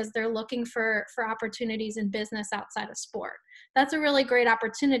meetings because they're looking for opportunities in business outside of sport. that's a really great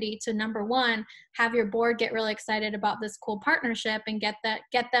opportunity to, number one, have your board get really excited about this cool partnership and get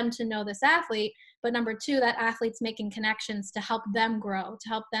them to know this athlete. But number two, that athlete's making connections to help them grow, to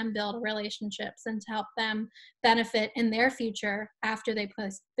help them build relationships, and to help them benefit in their future after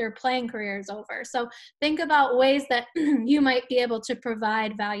their playing career is over. So think about ways that you might be able to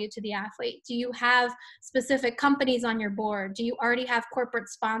provide value to the athlete. Do you have specific companies on your board? Do you already have corporate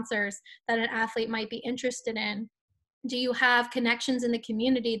sponsors that an athlete might be interested in? Do you have connections in the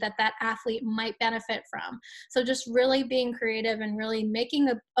community that athlete might benefit from? So just really being creative and really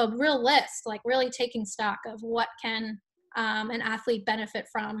making a real list, like really taking stock of what can an athlete benefit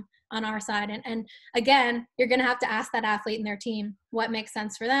from on our side. And again, you're going to have to ask that athlete and their team what makes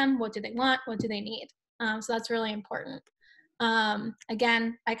sense for them, what do they want, what do they need. So that's really important.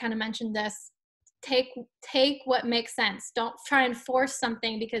 Again, I kind of mentioned this. Take what makes sense. Don't try and force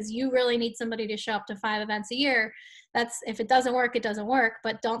something because you really need somebody to show up to 5 events a year. If it doesn't work, it doesn't work.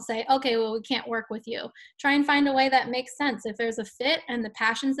 But don't say, okay, well, we can't work with you. Try and find a way that makes sense. If there's a fit and the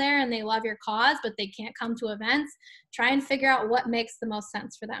passion's there and they love your cause, but they can't come to events, try and figure out what makes the most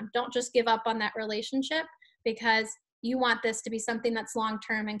sense for them. Don't just give up on that relationship because you want this to be something that's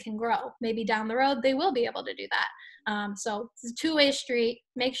long-term and can grow. Maybe down the road, they will be able to do that. So it's a two-way street.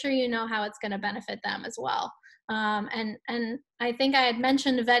 Make sure you know how it's going to benefit them as well. And I think I had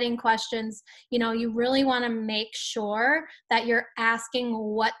mentioned vetting questions. You really want to make sure that you're asking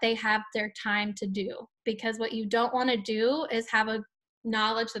what they have their time to do, because what you don't want to do is have a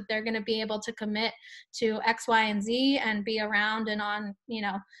knowledge that they're going to be able to commit to X, Y, and Z and be around and on,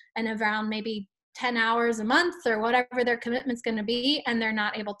 and around maybe 10 hours a month or whatever their commitment's going to be, and they're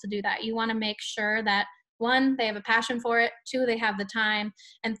not able to do that. You want to make sure that 1, they have a passion for it, 2, they have the time,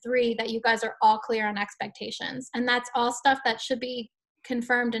 and 3, that you guys are all clear on expectations. And that's all stuff that should be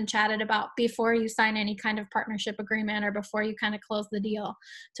confirmed and chatted about before you sign any kind of partnership agreement or before you kind of close the deal,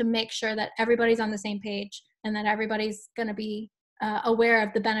 to make sure that everybody's on the same page and that everybody's going to be aware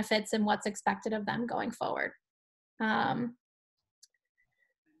of the benefits and what's expected of them going forward.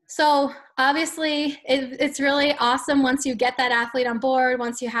 So obviously it's really awesome once you get that athlete on board,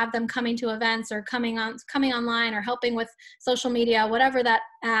 once you have them coming to events or coming online or helping with social media, whatever that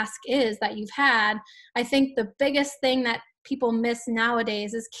ask is that you've had. I think the biggest thing that people miss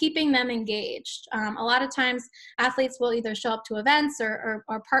nowadays is keeping them engaged. A lot of times athletes will either show up to events or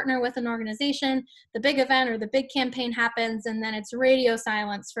partner with an organization. The big event or the big campaign happens, and then it's radio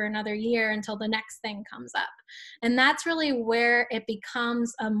silence for another year until the next thing comes up. And that's really where it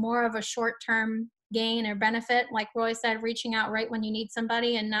becomes more of a short-term gain or benefit, like Roy said, reaching out right when you need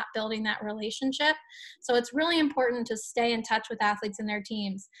somebody and not building that relationship. So it's really important to stay in touch with athletes and their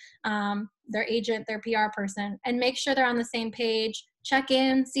teams, their agent, their PR person, and make sure they're on the same page. Check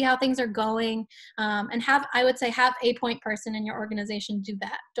in, see how things are going, and I would say have a point person in your organization do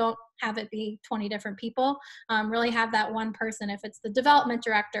that. Don't have it be 20 different people. Really have that one person. If it's the development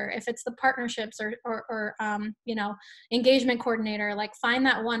director, if it's the partnerships or engagement coordinator, like find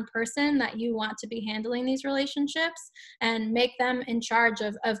that one person that you want to be handling these relationships and make them in charge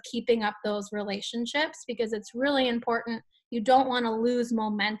of keeping up those relationships, because it's really important. You don't want to lose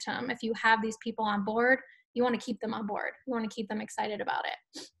momentum. If you have these people on board, you want to keep them on board. You want to keep them excited about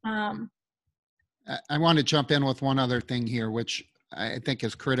it. I want to jump in with one other thing here, which I think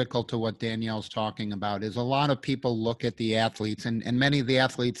is critical to what Danielle's talking about, is a lot of people look at the athletes, and many of the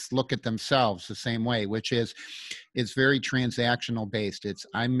athletes look at themselves the same way, which is it's very transactional based. It's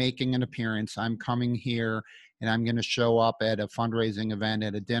I'm making an appearance, I'm coming here, and I'm going to show up at a fundraising event,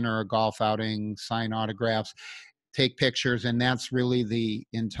 at a dinner, a golf outing, sign autographs, take pictures, and that's really the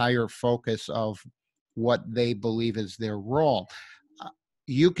entire focus of what they believe is their role.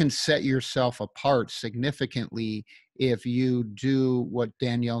 You can set yourself apart significantly if you do what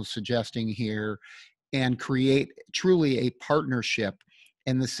Danielle's suggesting here and create truly a partnership.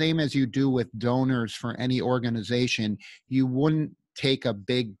 And the same as you do with donors for any organization, you wouldn't take a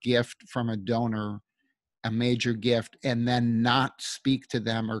big gift from a donor, a major gift, and then not speak to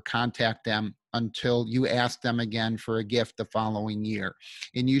them or contact them until you ask them again for a gift the following year.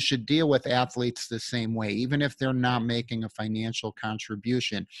 And you should deal with athletes the same way, even if they're not making a financial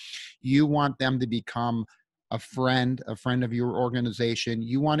contribution. You want them to become a friend of your organization.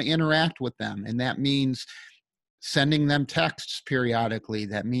 You want to interact with them, and that means sending them texts periodically.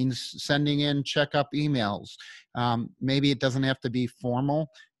 That means sending in checkup emails. Maybe it doesn't have to be formal.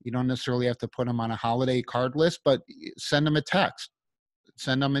 You don't necessarily have to put them on a holiday card list, but send them a text.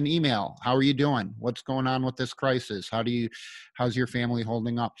 Send them an email. How are you doing? What's going on with this crisis? How's your family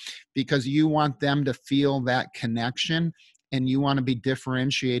holding up? Because you want them to feel that connection and you want to be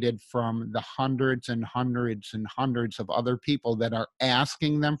differentiated from the hundreds and hundreds and hundreds of other people that are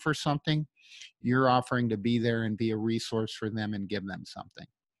asking them for something, you're offering to be there and be a resource for them and give them something.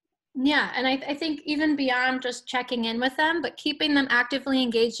 Yeah, and I think even beyond just checking in with them, but keeping them actively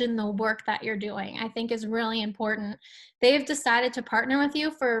engaged in the work that you're doing, I think is really important. They've decided to partner with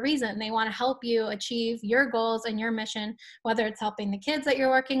you for a reason. They want to help you achieve your goals and your mission, whether it's helping the kids that you're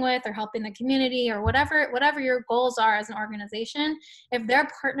working with or helping the community or whatever your goals are as an organization. If they're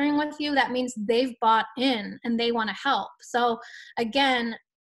partnering with you, that means they've bought in and they want to help. So again,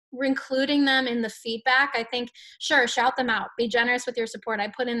 we're including them in the feedback. I think, sure, shout them out. Be generous with your support. I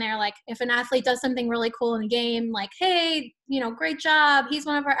put in there, like, if an athlete does something really cool in the game, like, hey, great job. He's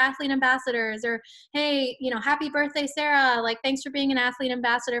one of our athlete ambassadors. Or, hey, happy birthday, Sarah. Like, thanks for being an athlete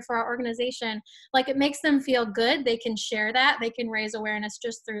ambassador for our organization. Like, it makes them feel good. They can share that. They can raise awareness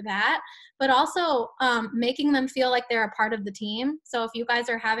just through that. But also making them feel like they're a part of the team. So if you guys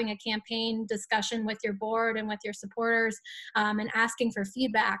are having a campaign discussion with your board and with your supporters and asking for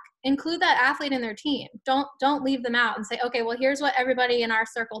feedback, include that athlete in their team. Don't leave them out and say, okay, well, here's what everybody in our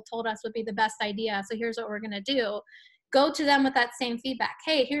circle told us would be the best idea. So here's what we're going to do. Go to them with that same feedback.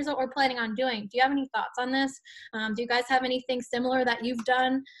 Hey, here's what we're planning on doing. Do you have any thoughts on this? Do you guys have anything similar that you've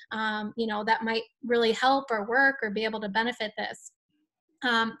done, that might really help or work or be able to benefit this?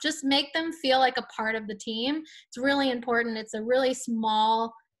 Just make them feel like a part of the team. It's really important. It's a really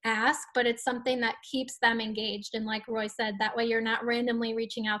small ask, but it's something that keeps them engaged. And like Roy said, that way you're not randomly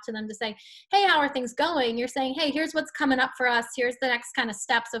reaching out to them to say, hey, how are things going? You're saying, hey, here's what's coming up for us. Here's the next kind of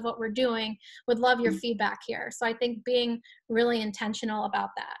steps of what we're doing. Would love your feedback here. So I think being really intentional about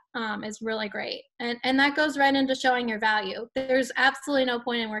that is really great. And that goes right into showing your value. There's absolutely no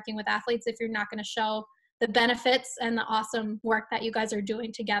point in working with athletes if you're not going to show the benefits and the awesome work that you guys are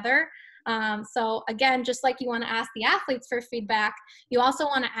doing together. So again, just like you want to ask the athletes for feedback, you also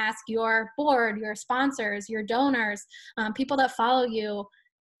want to ask your board, your sponsors, your donors, people that follow you.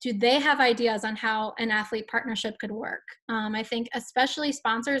 Do they have ideas on how an athlete partnership could work? I think especially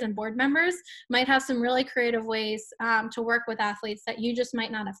sponsors and board members might have some really creative ways to work with athletes that you just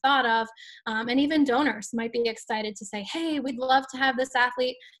might not have thought of. And even donors might be excited to say, hey, we'd love to have this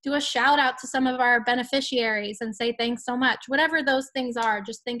athlete do a shout out to some of our beneficiaries and say thanks so much. Whatever those things are,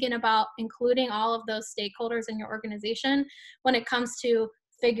 just thinking about including all of those stakeholders in your organization when it comes to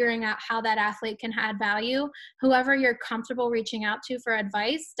figuring out how that athlete can add value. Whoever you're comfortable reaching out to for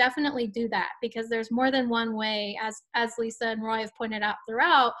advice, definitely do that, because there's more than one way, as Lisa and Roy have pointed out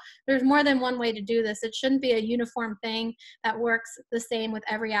throughout, there's more than one way to do this. It shouldn't be a uniform thing that works the same with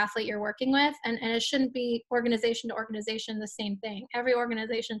every athlete you're working with, and it shouldn't be organization to organization the same thing. Every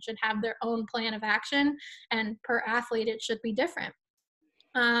organization should have their own plan of action, and per athlete it should be different.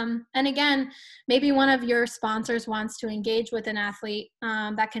 And again, maybe one of your sponsors wants to engage with an athlete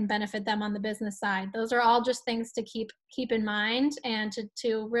that can benefit them on the business side. Those are all just things to keep in mind and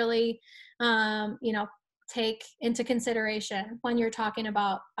to really, take into consideration when you're talking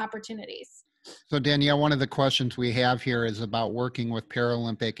about opportunities. So Danielle, one of the questions we have here is about working with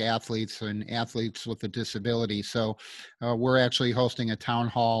Paralympic athletes and athletes with a disability. So we're actually hosting a town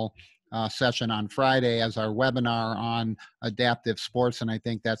hall session on Friday as our webinar on adaptive sports, and I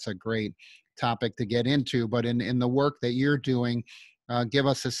think that's a great topic to get into. But in the work that you're doing, give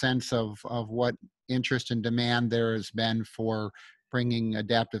us a sense of what interest and demand there has been for bringing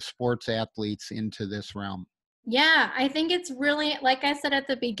adaptive sports athletes into this realm. Yeah, I think it's really, like I said at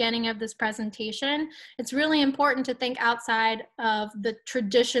the beginning of this presentation, it's really important to think outside of the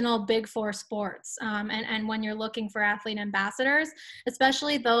traditional big four sports. And when you're looking for athlete ambassadors,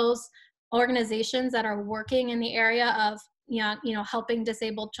 especially those organizations that are working in the area of helping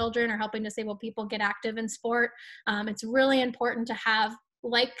disabled children or helping disabled people get active in sport, it's really important to have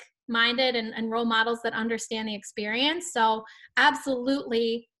like-minded and role models that understand the experience. So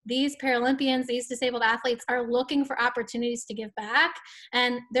absolutely, these Paralympians, these disabled athletes are looking for opportunities to give back,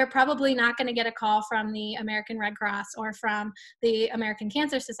 and they're probably not going to get a call from the American Red Cross or from the American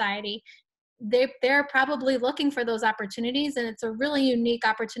Cancer Society. They're probably looking for those opportunities, and it's a really unique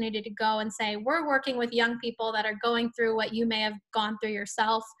opportunity to go and say, we're working with young people that are going through what you may have gone through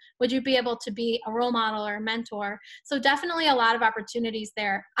yourself. Would you be able to be a role model or a mentor? So definitely a lot of opportunities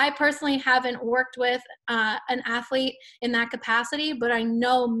there. I personally haven't worked with an athlete in that capacity, but I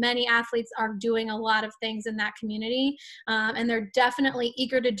know many athletes are doing a lot of things in that community, and they're definitely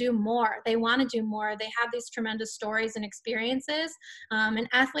eager to do more. They want to do more. They have these tremendous stories and experiences. An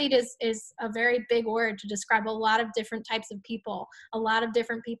athlete is a very big word to describe a lot of different types of people. A lot of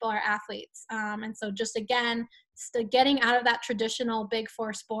different people are athletes. And so just again, getting out of that traditional big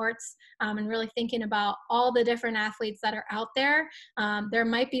four sports and really thinking about all the different athletes that are out there. There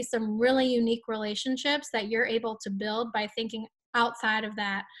might be some really unique relationships that you're able to build by thinking outside of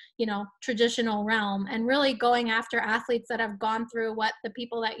that, traditional realm, and really going after athletes that have gone through what the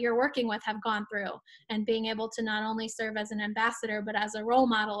people that you're working with have gone through, and being able to not only serve as an ambassador, but as a role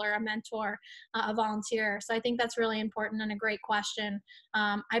model or a mentor, a volunteer. So I think that's really important and a great question.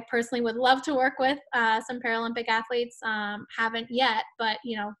 I personally would love to work with some Paralympic athletes. Haven't yet, but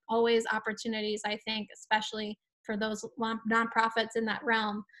always opportunities, I think, especially for those nonprofits in that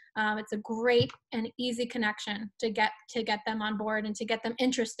realm. It's a great and easy connection to get them on board and to get them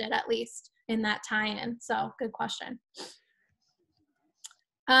interested, at least, in that tie-in. So good question.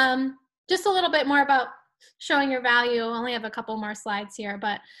 Just a little bit more about showing your value. I only have a couple more slides here,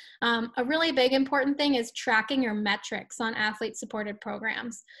 but a really big important thing is tracking your metrics on athlete-supported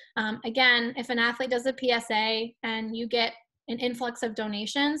programs. Again, if an athlete does a PSA and you get an influx of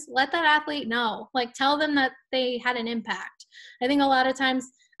donations, let that athlete know. Tell them that they had an impact. I think a lot of times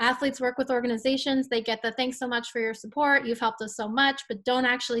athletes work with organizations, they get the thanks so much for your support, you've helped us so much, but don't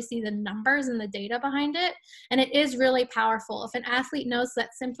actually see the numbers and the data behind it. And it is really powerful. If an athlete knows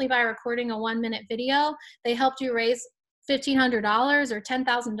that simply by recording a 1-minute video, they helped you raise $1,500 or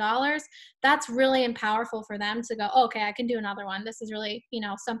 $10,000, that's really powerful for them to go, okay, I can do another one. This is really,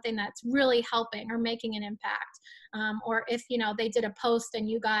 something that's really helping or making an impact. Or if, they did a post and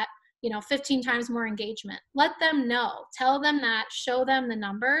you got, 15 times more engagement, let them know, tell them that, show them the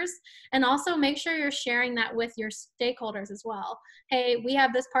numbers, and also make sure you're sharing that with your stakeholders as well. Hey, we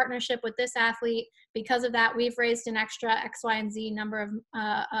have this partnership with this athlete. Because of that, we've raised an extra X, Y, and Z number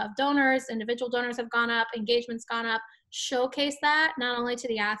of donors. Individual donors have gone up, engagement's gone up. Showcase that not only to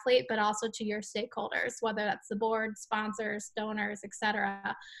the athlete, but also to your stakeholders, whether that's the board, sponsors, donors,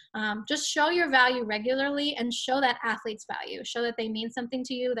 etc. Just show your value regularly and show that athlete's value. Show that they mean something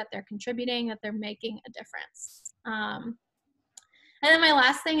to you, that they're contributing, that they're making a difference. And then my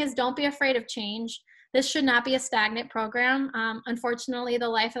last thing is, don't be afraid of change. This should not be a stagnant program. Unfortunately, the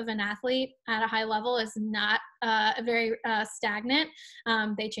life of an athlete at a high level is not very stagnant.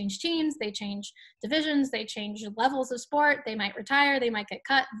 They change teams, they change divisions, they change levels of sport, they might retire, they might get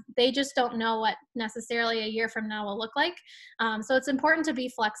cut. They just don't know what necessarily a year from now will look like. So it's important to be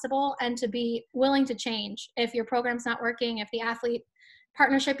flexible and to be willing to change. If your program's not working, if the athlete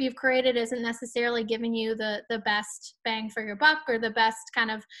partnership you've created isn't necessarily giving you the best bang for your buck or the best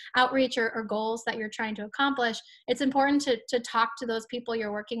kind of outreach or goals that you're trying to accomplish, it's important to talk to those people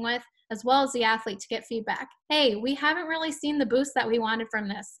you're working with, as well as the athlete, to get feedback. Hey, we haven't really seen the boost that we wanted from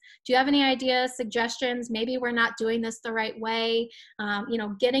this. Do you have any ideas, suggestions? Maybe we're not doing this the right way.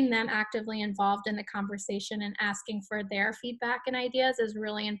 Getting them actively involved in the conversation and asking for their feedback and ideas is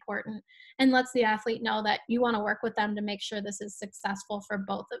really important, and lets the athlete know that you want to work with them to make sure this is successful for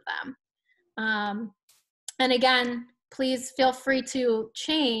both of them. And again, please feel free to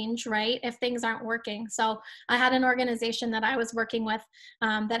change, right, if things aren't working. So I had an organization that I was working with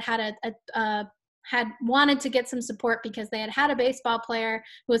that had wanted to get some support because they had a baseball player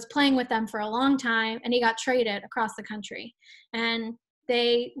who was playing with them for a long time, and he got traded across the country. And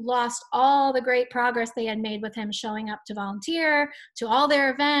they lost all the great progress they had made with him showing up to volunteer, to all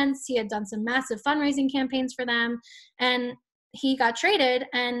their events. He had done some massive fundraising campaigns for them, and he got traded,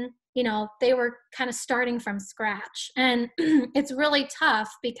 and they were kind of starting from scratch. And it's really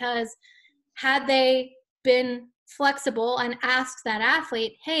tough, because had they been flexible and asked that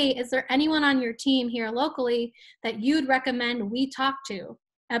athlete, hey, is there anyone on your team here locally that you'd recommend we talk to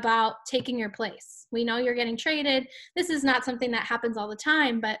about taking your place? We know you're getting traded. This is not something that happens all the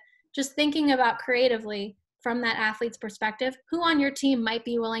time, but just thinking about creatively from that athlete's perspective, who on your team might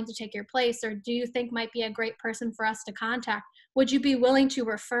be willing to take your place, or do you think might be a great person for us to contact? Would you be willing to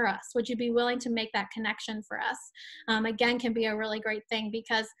refer us? Would you be willing to make that connection for us? Again, can be a really great thing,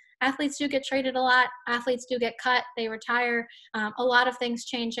 because athletes do get traded a lot. Athletes do get cut. They retire. A lot of things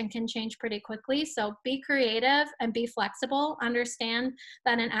change and can change pretty quickly. So be creative and be flexible. Understand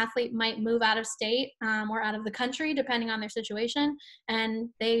that an athlete might move out of state or out of the country, depending on their situation, and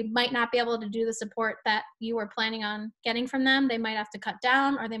they might not be able to do the support that you were planning on getting from them. They might have to cut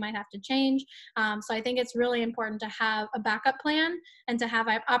down, or they might have to change. So I think it's really important to have a backup plan and to have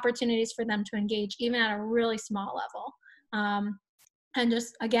opportunities for them to engage, even at a really small level. And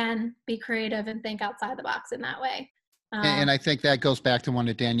just, again, be creative and think outside the box in that way. And I think that goes back to one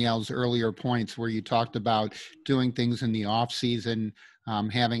of Danielle's earlier points, where you talked about doing things in the off season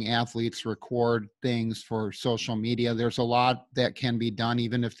having athletes record things for social media. There's a lot that can be done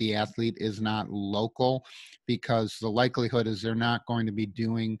even if the athlete is not local, because the likelihood is they're not going to be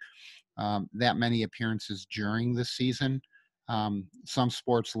doing that many appearances during the season. Some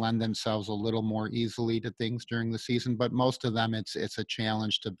sports lend themselves a little more easily to things during the season, but most of them it's a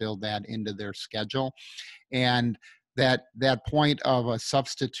challenge to build that into their schedule. And that point of a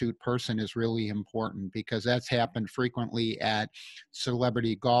substitute person is really important, because that's happened frequently at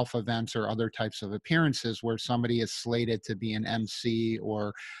celebrity golf events or other types of appearances where somebody is slated to be an MC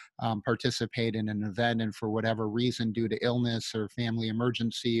or participate in an event, and for whatever reason, due to illness or family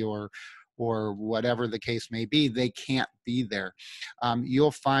emergency or whatever the case may be, they can't be there.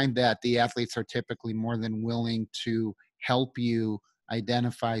 You'll find that the athletes are typically more than willing to help you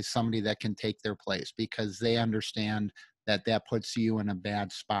identify somebody that can take their place, because they understand that that puts you in a bad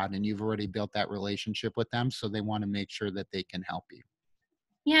spot and you've already built that relationship with them. So they want to make sure that they can help you.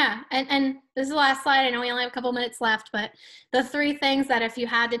 Yeah, and this is the last slide. I know we only have a couple minutes left, but the three things that if you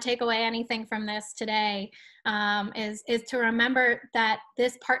had to take away anything from this today is to remember that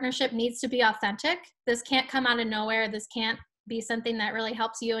this partnership needs to be authentic. This can't come out of nowhere. This can't be something that really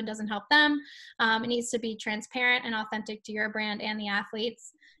helps you and doesn't help them. It needs to be transparent and authentic to your brand and the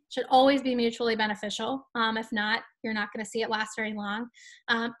athletes. Should always be mutually beneficial. If not, you're not going to see it last very long.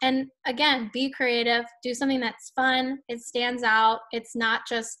 And again, be creative, do something that's fun. It stands out. It's not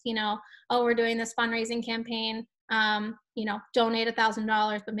just, oh, we're doing this fundraising campaign, donate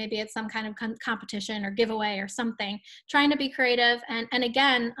 $1,000, but maybe it's some kind of competition or giveaway or something. Trying to be creative. And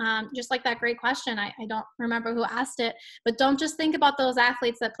again, just like that great question, I don't remember who asked it, but don't just think about those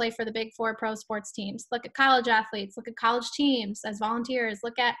athletes that play for the big four pro sports teams. Look at college athletes, look at college teams as volunteers,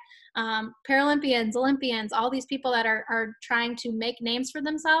 look at Paralympians, Olympians, all these people that are trying to make names for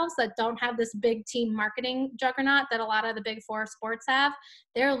themselves that don't have this big team marketing juggernaut that a lot of the big four sports have.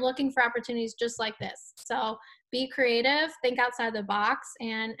 They're looking for opportunities just like this. So be creative, think outside the box,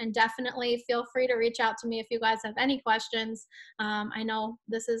 and definitely feel free to reach out to me if you guys have any questions. I know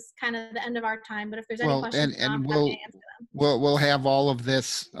this is kind of the end of our time, but if there's any questions, and I'm happy to answer them. we'll have all of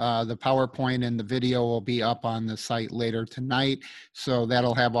this, the PowerPoint and the video will be up on the site later tonight. So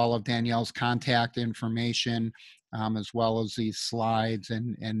that'll have all of Danielle's contact information, as well as these slides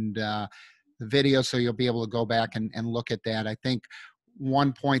and the video. So you'll be able to go back and look at that. I think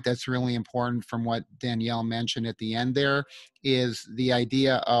one point that's really important from what Danielle mentioned at the end there is the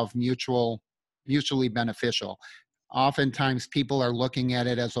idea of mutually beneficial. Oftentimes people are looking at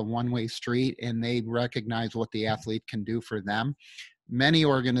it as a one-way street and they recognize what the athlete can do for them. Many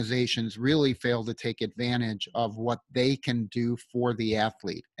organizations really fail to take advantage of what they can do for the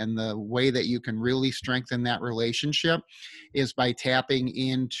athlete. And the way that you can really strengthen that relationship is by tapping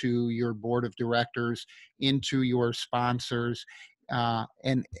into your board of directors, into your sponsors,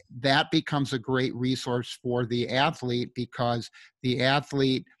 and that becomes a great resource for the athlete, because the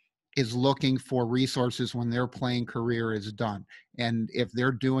athlete is looking for resources when their playing career is done. And if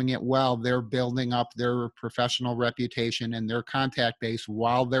they're doing it well, they're building up their professional reputation and their contact base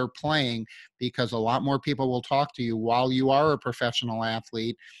while they're playing, because a lot more people will talk to you while you are a professional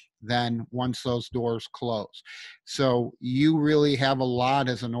athlete than once those doors close. So you really have a lot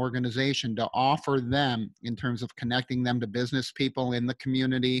as an organization to offer them in terms of connecting them to business people in the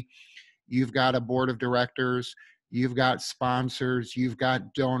community. You've got a board of directors, you've got sponsors, you've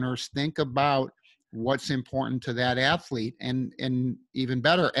got donors. Think about what's important to that athlete, and even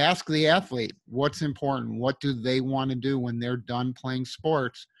better, ask the athlete what's important. What do they want to do when they're done playing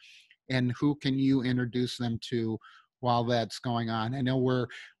sports, and who can you introduce them to while that's going on? I know we're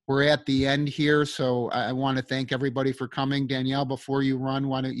at the end here, so I want to thank everybody for coming. Danielle, before you run,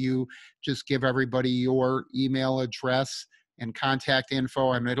 why don't you just give everybody your email address and contact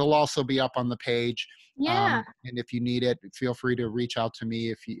info, and it'll also be up on the page. Yeah. And if you need it, feel free to reach out to me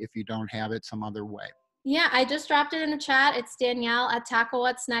if you don't have it some other way. Yeah, I just dropped it in the chat. It's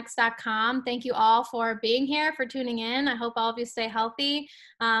Danielle@tacklewhatsnext.com. Thank you all for being here, for tuning in. I hope all of you stay healthy.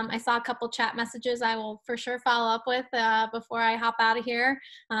 I saw a couple chat messages I will for sure follow up with before I hop out of here.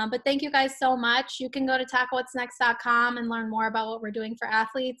 But thank you guys so much. You can go to tacklewhatsnext.com and learn more about what we're doing for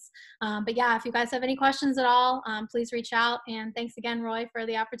athletes. But yeah, if you guys have any questions at all, please reach out. And thanks again, Roy, for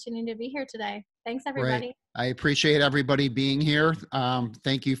the opportunity to be here today. Thanks, everybody. Great. I appreciate everybody being here.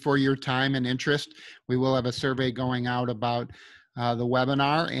 Thank you for your time and interest. We will have a survey going out about the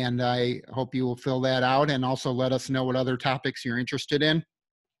webinar, and I hope you will fill that out and also let us know what other topics you're interested in.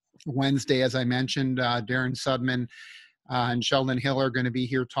 Wednesday, as I mentioned, Darren Sudman and Sheldon Hill are going to be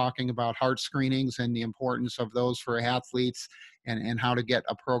here talking about heart screenings and the importance of those for athletes, and how to get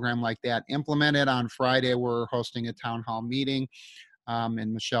a program like that implemented. On Friday, we're hosting a town hall meeting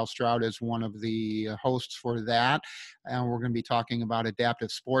and Michelle Stroud is one of the hosts for that. And we're going to be talking about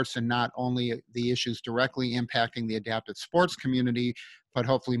adaptive sports, and not only the issues directly impacting the adaptive sports community, but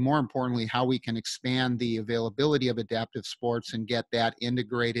hopefully more importantly, how we can expand the availability of adaptive sports and get that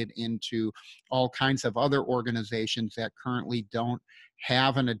integrated into all kinds of other organizations that currently don't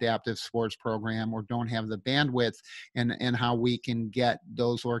have an adaptive sports program or don't have the bandwidth, and how we can get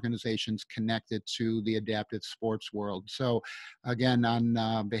those organizations connected to the adaptive sports world. So again,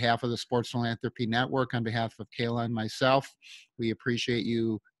 on behalf of the Sports Philanthropy Network, on behalf of Kayla and myself, we appreciate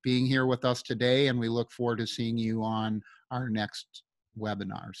you being here with us today, and we look forward to seeing you on our next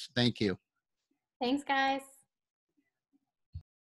webinars. Thank you. Thanks, guys.